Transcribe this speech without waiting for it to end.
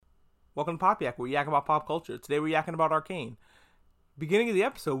Welcome to Pop Yak, where we yak about pop culture. Today we're yakking about Arcane. Beginning of the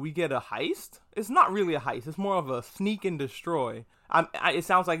episode, we get a heist. It's not really a heist. It's more of a sneak and destroy. It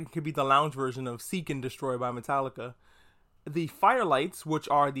sounds like it could be the lounge version of Seek and Destroy by Metallica. The Firelights, which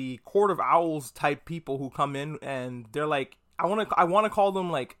are the Court of Owls type people who come in, and they're like, I want to call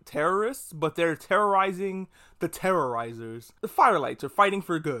them like terrorists, but they're terrorizing the terrorizers. The Firelights are fighting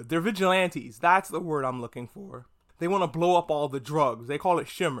for good. They're vigilantes. That's the word I'm looking for. They want to blow up all the drugs. They call it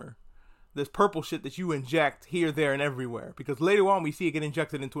Shimmer. This purple shit that you inject here, there, and everywhere. Because later on, we see it get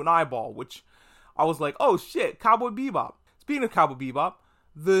injected into an eyeball, which I was like, oh shit, Cowboy Bebop. Speaking of Cowboy Bebop,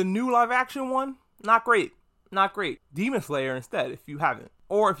 the new live action one, not great. Not great. Demon Slayer instead, if you haven't.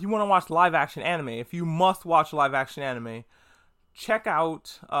 Or if you want to watch live action anime, if you must watch live action anime, check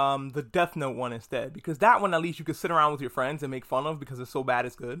out the Death Note one instead. Because that one, at least you can sit around with your friends and make fun of because it's so bad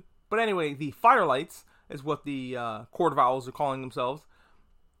it's good. But anyway, the Firelights is what the Court of Owls are calling themselves.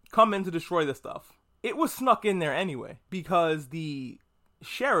 Come in to destroy this stuff. It was snuck in there anyway, because the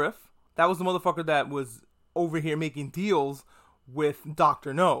sheriff, that was the motherfucker that was over here making deals with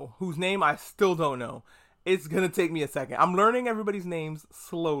Dr. No, whose name I still don't know. It's gonna take me a second. I'm learning everybody's names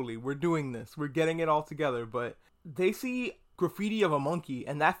slowly. We're doing this. We're getting it all together, but they see graffiti of a monkey,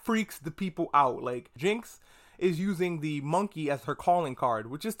 and that freaks the people out. Like, Jinx is using the monkey as her calling card,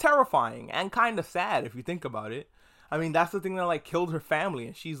 which is terrifying and kind of sad if you think about it. I mean, that's the thing that, like, killed her family,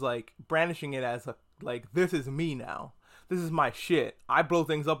 and she's, like, brandishing it as, this is me now. This is my shit. I blow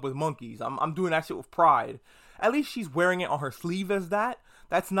things up with monkeys. I'm doing that shit with pride. At least she's wearing it on her sleeve as that.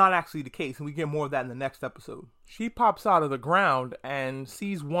 That's not actually the case, and we get more of that in the next episode. She pops out of the ground and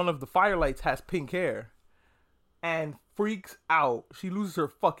sees one of the Firelights has pink hair, and freaks out. She loses her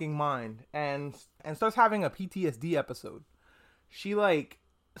fucking mind, and starts having a PTSD episode. She,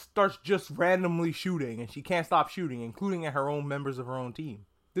 starts just randomly shooting, and she can't stop shooting, including at her own members of her own team.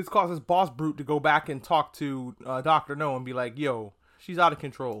 This causes Boss Brute to go back and talk to Dr. No and be like, yo, she's out of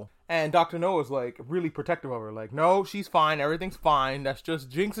control. And Dr. No is really protective of her, no, she's fine, everything's fine, that's just,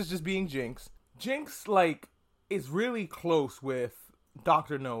 Jinx is just being Jinx. Jinx, is really close with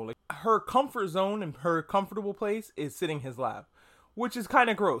Dr. No. Her comfort zone and her comfortable place is sitting in his lap, which is kind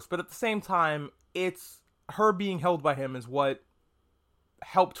of gross, but at the same time, it's her being held by him is what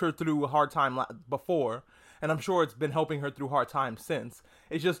helped her through a hard time before, and I'm sure it's been helping her through hard times since.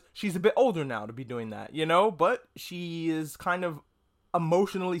 It's just, she's a bit older now to be doing that, but she is kind of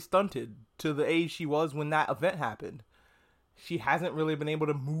emotionally stunted to the age she was when that event happened. She hasn't really been able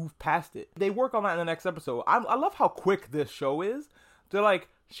to move past it. They work on that in the next episode. I love how quick this show is. They're like,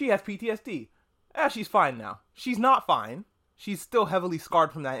 she has PTSD. She's fine now. She's not fine. She's still heavily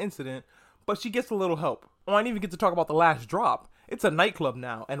scarred from that incident, but she gets a little help. Oh, I didn't even get to talk about the last drop. It's a nightclub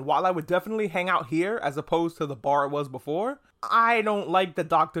now, and while I would definitely hang out here as opposed to the bar it was before, I don't like that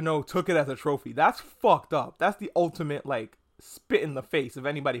Dr. No took it as a trophy. That's fucked up. That's the ultimate, spit in the face of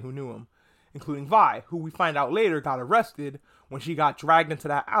anybody who knew him, including Vi, who we find out later got arrested when she got dragged into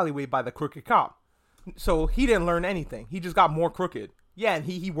that alleyway by the crooked cop. So he didn't learn anything. He just got more crooked. Yeah, and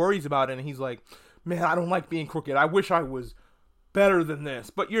he worries about it, and he's like, man, I don't like being crooked. I wish I was better than this.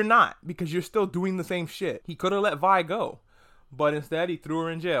 But you're not, because you're still doing the same shit. He could have let Vi go, but instead he threw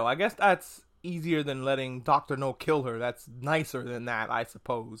her in jail. I guess that's easier than letting Dr. No kill her. That's nicer than that, I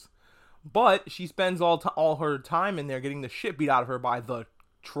suppose. But she spends all her time in there getting the shit beat out of her by the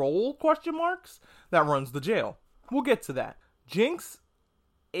troll, ? That runs the jail. We'll get to that. Jinx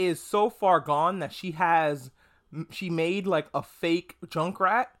is so far gone that she made a fake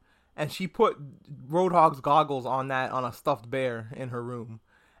Junkrat, and she put Roadhog's goggles on a stuffed bear in her room.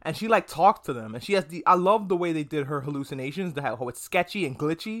 And she talks to them, and she has I love the way they did her hallucinations, how it's sketchy and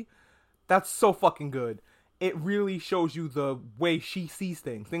glitchy. That's so fucking good. It really shows you the way she sees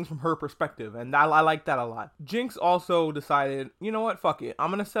things from her perspective, and I like that a lot. Jinx also decided, you know what, fuck it.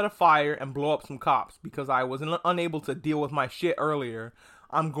 I'm gonna set a fire and blow up some cops, because I was unable to deal with my shit earlier.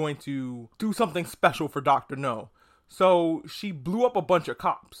 I'm going to do something special for Dr. No. So she blew up a bunch of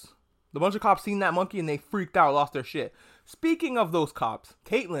cops. The bunch of cops seen that monkey, and they freaked out, lost their shit. Speaking of those cops,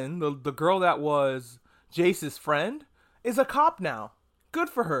 Caitlyn, the girl that was Jace's friend, is a cop now. Good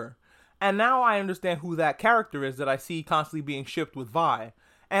for her. And now I understand who that character is that I see constantly being shipped with Vi.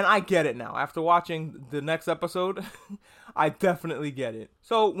 And I get it now. After watching the next episode, I definitely get it.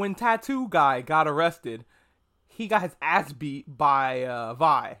 So when Tattoo Guy got arrested, he got his ass beat by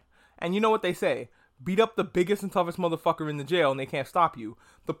Vi. And you know what they say? Beat up the biggest and toughest motherfucker in the jail and they can't stop you.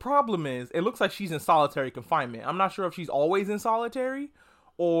 The problem is, it looks like she's in solitary confinement. I'm not sure if she's always in solitary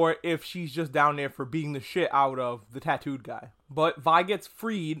or if she's just down there for beating the shit out of the tattooed guy. But Vi gets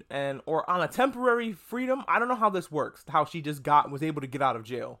freed, or on a temporary freedom. I don't know how this works, how she just was able to get out of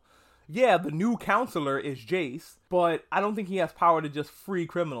jail. Yeah, the new counselor is Jace, but I don't think he has power to just free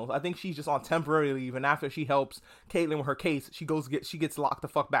criminals. I think she's just on temporary leave, and after she helps Caitlyn with her case, she gets locked the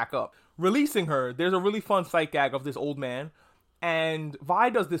fuck back up. Releasing her, there's a really fun sight gag of this old man, and Vi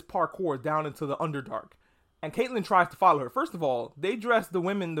does this parkour down into the Underdark, and Caitlyn tries to follow her. First of all, they dress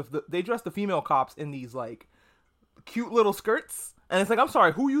the female cops in these like cute little skirts, and it's like, I'm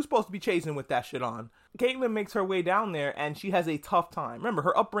sorry, who you supposed to be chasing with that shit on? Caitlyn makes her way down there, and she has a tough time. Remember,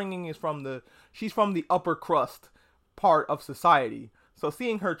 her upbringing is she's from the upper crust part of society. So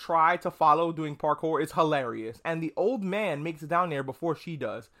seeing her try to follow doing parkour is hilarious. And the old man makes it down there before she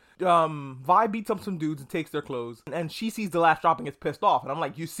does. Vi beats up some dudes and takes their clothes, and she sees the last drop and gets pissed off. And I'm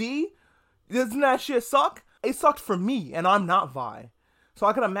like, you see? Doesn't that shit suck? It sucked for me, and I'm not Vi. So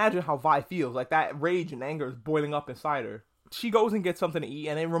I can imagine how Vi feels. Like, that rage and anger is boiling up inside her. She goes and gets something to eat,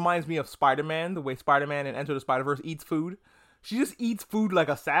 and it reminds me of Spider-Man, the way Spider-Man in Enter the Spider-Verse eats food. She just eats food like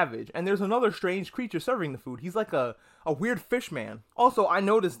a savage, and there's another strange creature serving the food. He's like a weird fish man. Also, I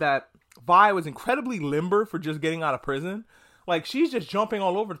noticed that Vi was incredibly limber for just getting out of prison. Like, she's just jumping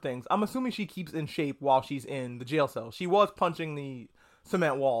all over things. I'm assuming she keeps in shape while she's in the jail cell. She was punching the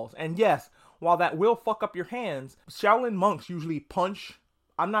cement walls. And yes, while that will fuck up your hands, Shaolin monks usually punch.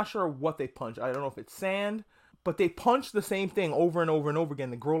 I'm not sure what they punch. I don't know if it's sand. But they punch the same thing over and over and over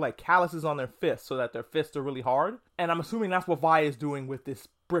again. They grow like calluses on their fists so that their fists are really hard. And I'm assuming that's what Vi is doing with this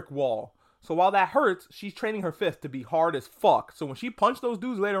brick wall. So while that hurts, she's training her fist to be hard as fuck. So when she punched those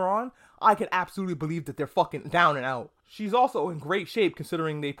dudes later on, I can absolutely believe that they're fucking down and out. She's also in great shape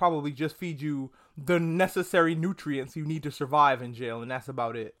considering they probably just feed you the necessary nutrients you need to survive in jail. And that's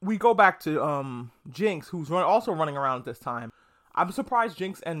about it. We go back to Jinx, who's also running around at this time. I'm surprised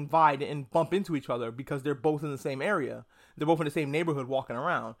Jinx and Vi didn't bump into each other because they're both in the same area. They're both in the same neighborhood walking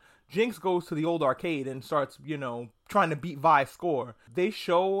around. Jinx goes to the old arcade and starts, trying to beat Vi's score. They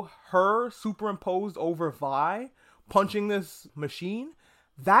show her superimposed over Vi punching this machine.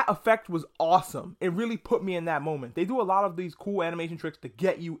 That effect was awesome. It really put me in that moment. They do a lot of these cool animation tricks to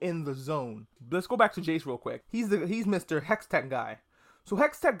get you in the zone. Let's go back to Jace real quick. He's Mr. Hextech guy. So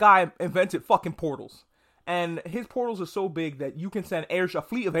Hextech guy invented fucking portals. And his portals are so big that you can send a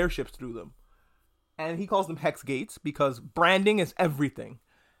fleet of airships through them. And he calls them Hex Gates because branding is everything.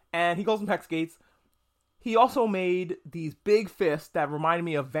 And he calls them Hex Gates. He also made these big fists that reminded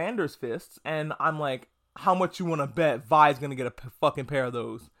me of Vander's fists. And I'm like, how much you want to bet Vi's going to get a fucking pair of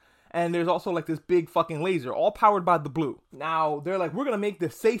those? And there's also like this big fucking laser, all powered by the blue. Now, they're like, we're going to make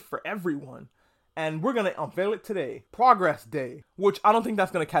this safe for everyone. And we're going to unveil it today. Progress Day. Which I don't think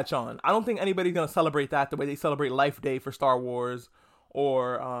that's going to catch on. I don't think anybody's going to celebrate that the way they celebrate Life Day for Star Wars.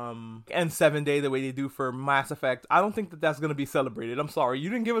 Or N7 Day the way they do for Mass Effect. I don't think that that's going to be celebrated. I'm sorry. You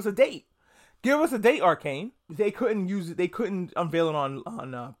didn't give us a date. Give us a date, Arcane. They couldn't unveil it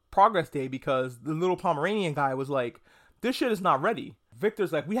on Progress Day because the little Pomeranian guy was like, this shit is not ready.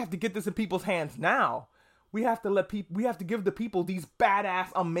 Victor's like, we have to get this in people's hands now. We have to give the people these badass,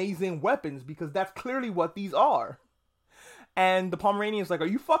 amazing weapons because that's clearly what these are. And the Pomeranian's like, are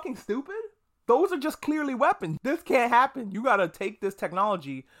you fucking stupid? Those are just clearly weapons. This can't happen. You gotta take this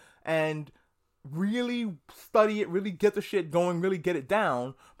technology and really study it, really get the shit going, really get it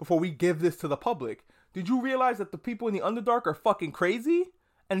down before we give this to the public. Did you realize that the people in the Underdark are fucking crazy?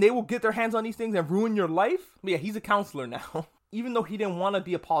 And they will get their hands on these things and ruin your life? Yeah, he's a counselor now. Even though he didn't want to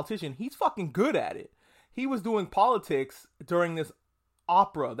be a politician, he's fucking good at it. He was doing politics during this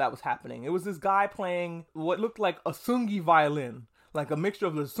opera that was happening. It was this guy playing what looked like a Sungi violin. Like a mixture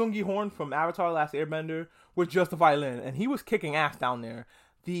of the Sungi horn from Avatar: The Last Airbender with just a violin. And he was kicking ass down there.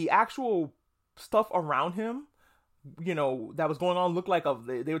 The actual stuff around him, that was going on looked like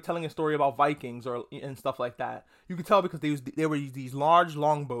they were telling a story about Vikings and stuff like that. You could tell because there were these large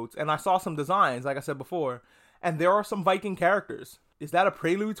longboats. And I saw some designs, like I said before. And there are some Viking characters. Is that a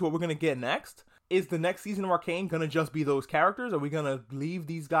prelude to what we're going to get next? Is the next season of Arcane going to just be those characters? Are we going to leave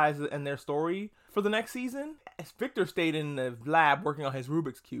these guys and their story for the next season? Victor stayed in the lab working on his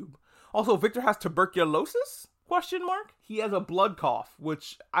Rubik's Cube. Also, Victor has tuberculosis? ? He has a blood cough,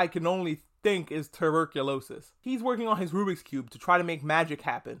 which I can only think is tuberculosis. He's working on his Rubik's Cube to try to make magic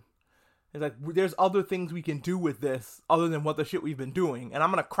happen. It's like, there's other things we can do with this other than what the shit we've been doing. And I'm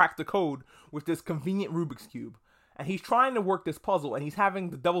going to crack the code with this convenient Rubik's Cube. And he's trying to work this puzzle, and he's having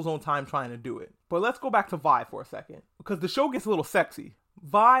the devil's own time trying to do it. But let's go back to Vi for a second, because the show gets a little sexy.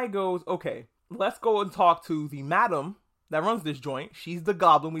 Vi goes, okay, let's go and talk to the madam that runs this joint. She's the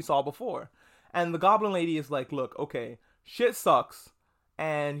goblin we saw before. And the goblin lady is like, look, okay, shit sucks.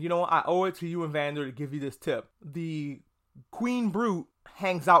 And, I owe it to you and Vander to give you this tip. The Queen Brute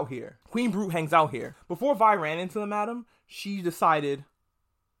hangs out here. Before Vi ran into the madam, she decided,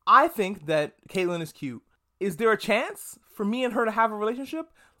 I think that Caitlyn is cute. Is there a chance for me and her to have a relationship?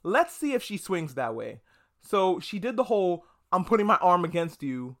 Let's see if she swings that way. So she did the whole, I'm putting my arm against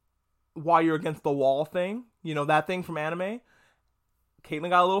you while you're against the wall thing. You know, that thing from anime. Caitlyn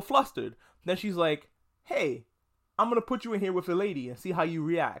got a little flustered. Then she's like, hey, I'm going to put you in here with the lady and see how you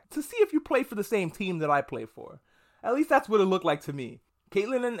react. To see if you play for the same team that I play for. At least that's what it looked like to me.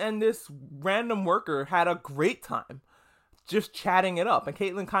 Caitlyn and this random worker had a great time just chatting it up. And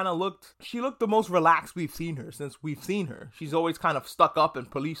Caitlyn kind of looked the most relaxed we've seen her since we've seen her. She's always kind of stuck up and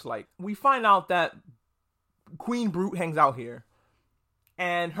police-like. We find out that Queen Brute hangs out here.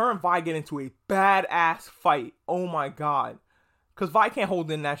 And her and Vi get into a badass fight. Oh my god. Because Vi can't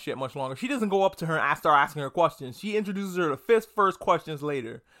hold in that shit much longer. She doesn't go up to her and start asking her questions. She introduces her to fist first questions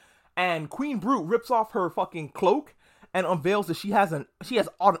later. And Queen Brute rips off her fucking cloak and unveils that she has an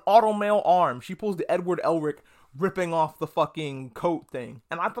automail arm. She pulls the Edward Elric ripping off the fucking coat thing.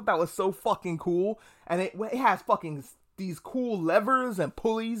 And I thought that was so fucking cool. And it has fucking these cool levers and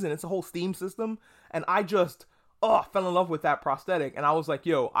pulleys, and it's a whole steam system. And I just, fell in love with that prosthetic. And I was like,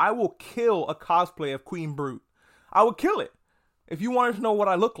 yo, I will kill a cosplay of Queen Brute. I would kill it. If you wanted to know what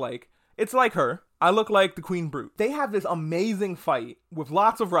I look like, it's like her. I look like the Queen Brute. They have this amazing fight with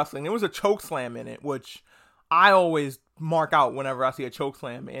lots of wrestling. There was a choke slam in it, which I always mark out whenever I see a choke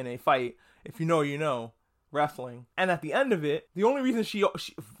slam in a fight. If you know, you know. Wrestling. And at the end of it, the only reason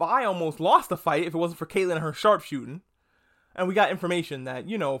Vi almost lost the fight if it wasn't for Caitlyn and her sharpshooting. And we got information that,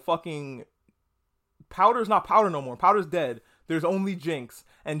 you know, fucking Powder's not Powder no more. Powder's dead. There's only Jinx.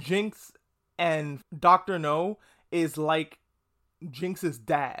 And Jinx and Dr. No is like Jinx's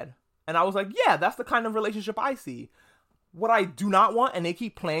dad. And I was like, yeah, that's the kind of relationship I see. What I do not want, and they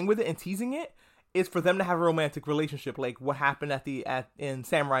keep playing with it and teasing it, is for them to have a romantic relationship like what happened in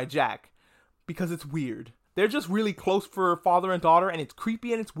Samurai Jack. Because it's weird. They're just really close for father and daughter, and it's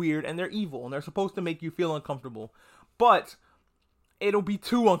creepy and it's weird, and they're evil, and they're supposed to make you feel uncomfortable. But it'll be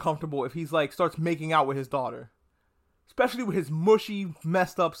too uncomfortable if he's like starts making out with his daughter. Especially with his mushy,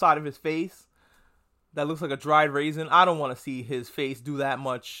 messed up side of his face that looks like a dried raisin. I don't want to see his face do that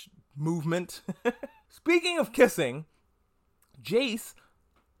much movement. Speaking of kissing, Jace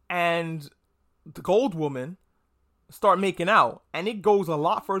and the Gold Woman start making out, and it goes a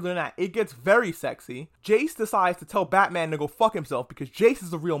lot further than that. It gets very sexy. Jace decides to tell Batman to go fuck himself because Jace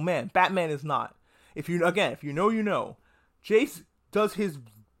is a real man. Batman is not. If you know, you know. Jace does his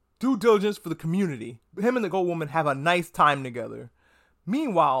due diligence for the community. Him and the Gold Woman have a nice time together.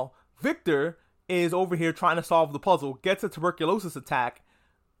 Meanwhile, Victor is over here trying to solve the puzzle, gets a tuberculosis attack,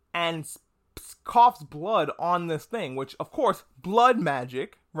 and coughs blood on this thing, which, of course, blood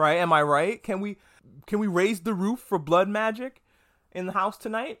magic, right? Am I right? Can we raise the roof for blood magic in the house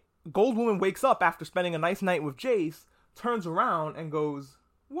tonight? Gold Woman wakes up after spending a nice night with Jace, turns around and goes,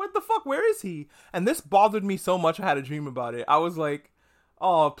 what the fuck, where is he? And this bothered me so much I had a dream about it. I was like,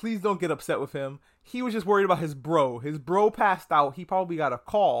 oh, please don't get upset with him. He was just worried about his bro. His bro passed out. He probably got a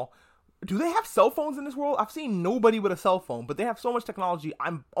call. Do they have cell phones in this world? I've seen nobody with a cell phone, but they have so much technology.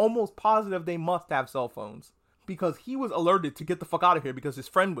 I'm almost positive they must have cell phones. Because he was alerted to get the fuck out of here because his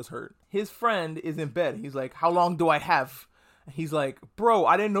friend was hurt. His friend is in bed. He's like, how long do I have? He's like, bro,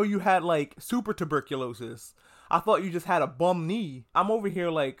 I didn't know you had like super tuberculosis. I thought you just had a bum knee. I'm over here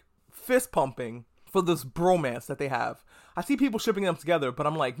like fist pumping for this bromance that they have. I see people shipping them together, but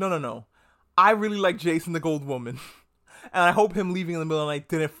I'm like, no. I really like Jason the Gold Woman. And I hope him leaving in the middle of the night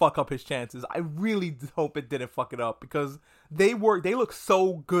didn't fuck up his chances. I really hope it didn't fuck it up because they look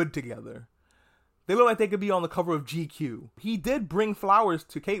so good together. They look like they could be on the cover of GQ. He did bring flowers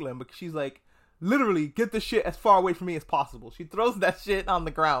to Caitlyn, but she's like, literally, get the shit as far away from me as possible. She throws that shit on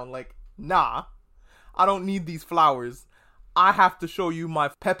the ground like, nah, I don't need these flowers. I have to show you my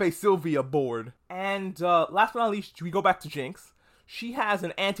Pepe Sylvia board. And last but not least, we go back to Jinx. She has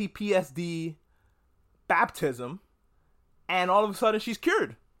an anti-PSD baptism, and all of a sudden she's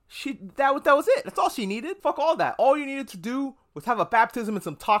cured. That was it. That's all she needed. Fuck all that. All you needed to do was have a baptism in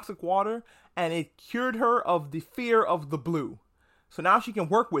some toxic water, and it cured her of the fear of the blue. So now she can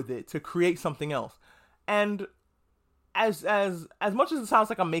work with it to create something else. And as much as it sounds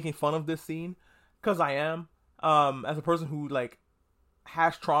like I'm making fun of this scene, because I am, as a person who like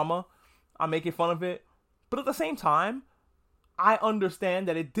has trauma, I'm making fun of it. But at the same time, I understand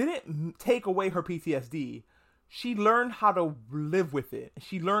that it didn't take away her PTSD. She learned how to live with it.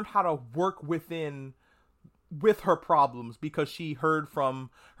 She learned how to work with her problems because she heard from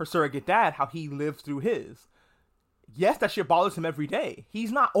her surrogate dad how he lived through his. Yes, that shit bothers him every day.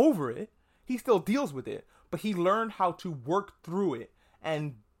 He's not over it. He still deals with it. But he learned how to work through it.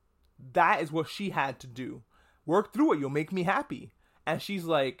 And that is what she had to do. Work through it. You'll make me happy. And she's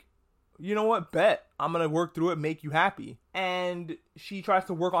like, you know what, bet. I'm going to work through it, make you happy. And she tries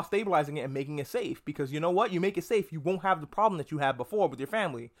to work on stabilizing it and making it safe. Because you know what? You make it safe, you won't have the problem that you had before with your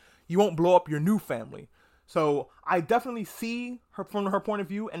family. You won't blow up your new family. So I definitely see her from her point of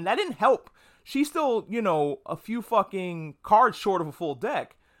view. And that didn't help. She's still, a few fucking cards short of a full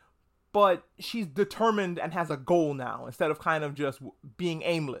deck. But she's determined and has a goal now. Instead of kind of just being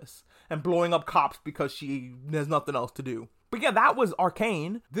aimless and blowing up cops because there's nothing else to do. But yeah, that was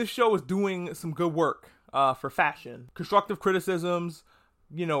Arcane. This show is doing some good work for fashion. Constructive criticisms,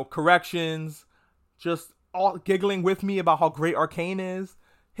 corrections, just all giggling with me about how great Arcane is.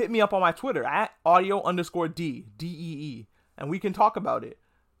 Hit me up on my Twitter at audio_D, DEE, and we can talk about it.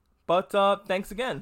 But thanks again.